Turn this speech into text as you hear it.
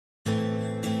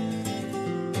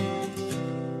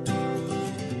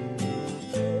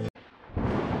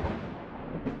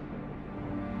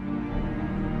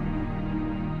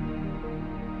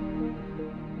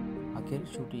अखेर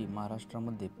शेवटी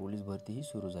महाराष्ट्रामध्ये पोलीस भरतीही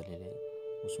सुरू झालेली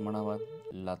आहे। उस्मानाबाद,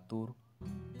 लातूर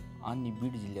आणि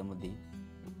बीड जिल्ह्यामध्ये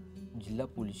जिल्हा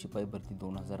पोलीस शिपाई भरती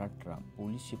 2018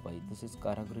 पोलीस शिपाई तसेच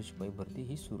कारागृह शिपाई भरती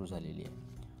ही सुरू झालेली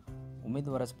आहे।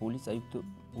 उमेदवारास पोलीस आयुक्त,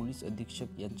 पोलीस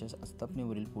अधीक्षक यांच्या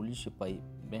स्थापनेवरील पोलीस शिपाई,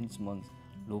 बॅट्समन,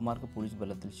 लोहमार्ग पोलीस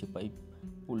बलातील शिपाई,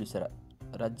 पोलीस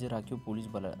राज्य राखीव पोलीस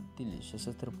बलातील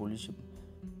सशस्त्र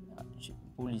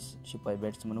पोलीस शिपाई,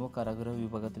 बॅट्समन व कारागृह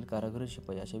विभागातील कारागृह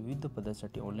शिपाई अशा विविध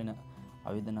पदासाठी ऑनलाईन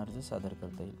आवेदन अर्ज सादर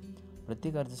करता येईल।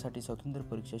 प्रत्येक अर्जासाठी स्वतंत्र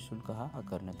परीक्षा शुल्क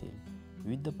आकारण्यात येईल।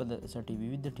 विविध पदासाठी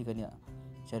विविध ठिकाणी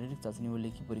शारीरिक चाचणी व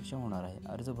लेखी परीक्षा होणार आहे।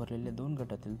 अर्ज भरलेल्या 2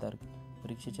 गटातील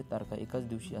परीक्षेच्या तारखा एकाच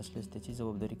दिवशी असल्यास त्याची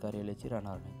जबाबदारी कार्यालयाची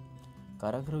राहणार नाही।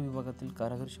 कारागृह विभागातील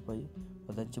कारागृह शिपाई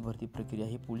पदांची भरती प्रक्रिया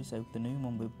ही पोलीस आयुक्त, नवी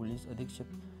मुंबई पोलीस अधीक्षक,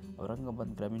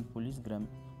 औरंगाबाद ग्रामीण पोलीस,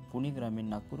 पुणे ग्रामीण,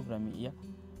 नागपूर ग्रामीण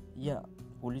या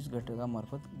पोलीस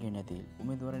घटकामार्फत घेण्यात येईल।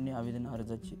 उमेदवारांनी आवेदन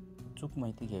अर्जाची अचूक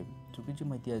माहिती घ्यावी। चुकीची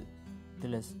माहिती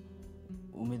दिल्यास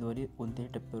उमेदवारी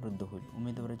कोणत्याही टप्प्यावर रद्द होईल।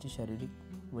 उमेदवाराची शारीरिक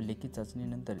व लेखी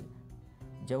चाचणीनंतर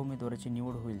ज्या उमेदवाराची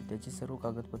निवड होईल त्याची सर्व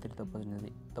कागदपत्रे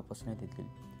तपासण्यात येतील।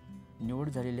 निवड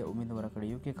झालेल्या उमेदवाराकडे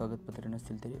योग्य कागदपत्रे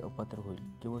नसतील तरी अपात्र होईल।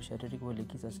 केवळ शारीरिक व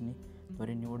लेखी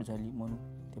चाचणीद्वारे निवड झाली म्हणून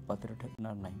ते पात्र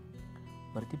ठरणार नाही।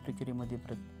 भरती प्रक्रियेमध्ये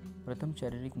प्रथम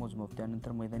शारीरिक मोजमाप,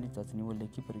 त्यानंतर मैदानी चाचणी व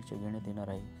लेखी परीक्षा घेण्यात येणार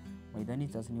आहे। मैदानी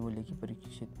चाचणी व लेखी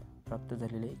परीक्षेत प्राप्त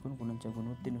झालेल्या एकूण गुणांच्या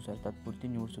गुणवत्तेनुसार तात्पुरती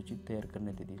निवड सूची तयार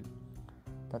करण्यात येईल।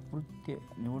 तात्पुरती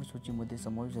निवड सूचीमध्ये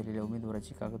समावेश झालेल्या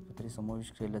उमेदवाराची कागदपत्रे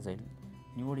समावेश केला जाईल।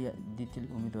 निवड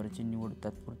यादीतील उमेदवाराची निवड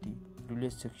तात्पुरती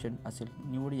प्रिव्हिलेज सेक्शन असेल।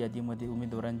 निवड यादीमध्ये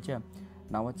उमेदवारांच्या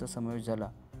नावाचा समावेश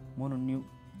झाला म्हणून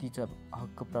नियुक्तीचा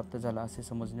हक्क प्राप्त झाला असे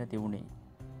समजण्यात येऊ नये।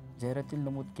 जाहिरातीत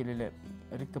नमूद केलेल्या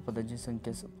रिक्त पदांची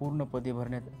संख्या पूर्ण पदे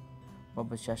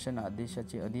भरण्याबाबत शासन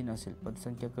आदेशाचे अधीन असेल।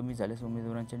 पदसंख्या कमी झाल्यास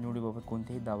उमेदवारांच्या निवडीबाबत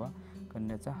कोणताही दावा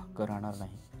करण्याचा हक्क राहणार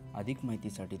नाही। अधिक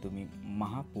माहितीसाठी तुम्ही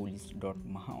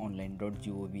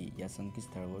mahapolice.mahaonline.gov या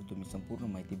संकेतस्थळावर तुम्ही संपूर्ण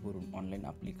माहिती भरून ऑनलाईन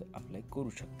अप्लाय करू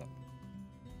शकता।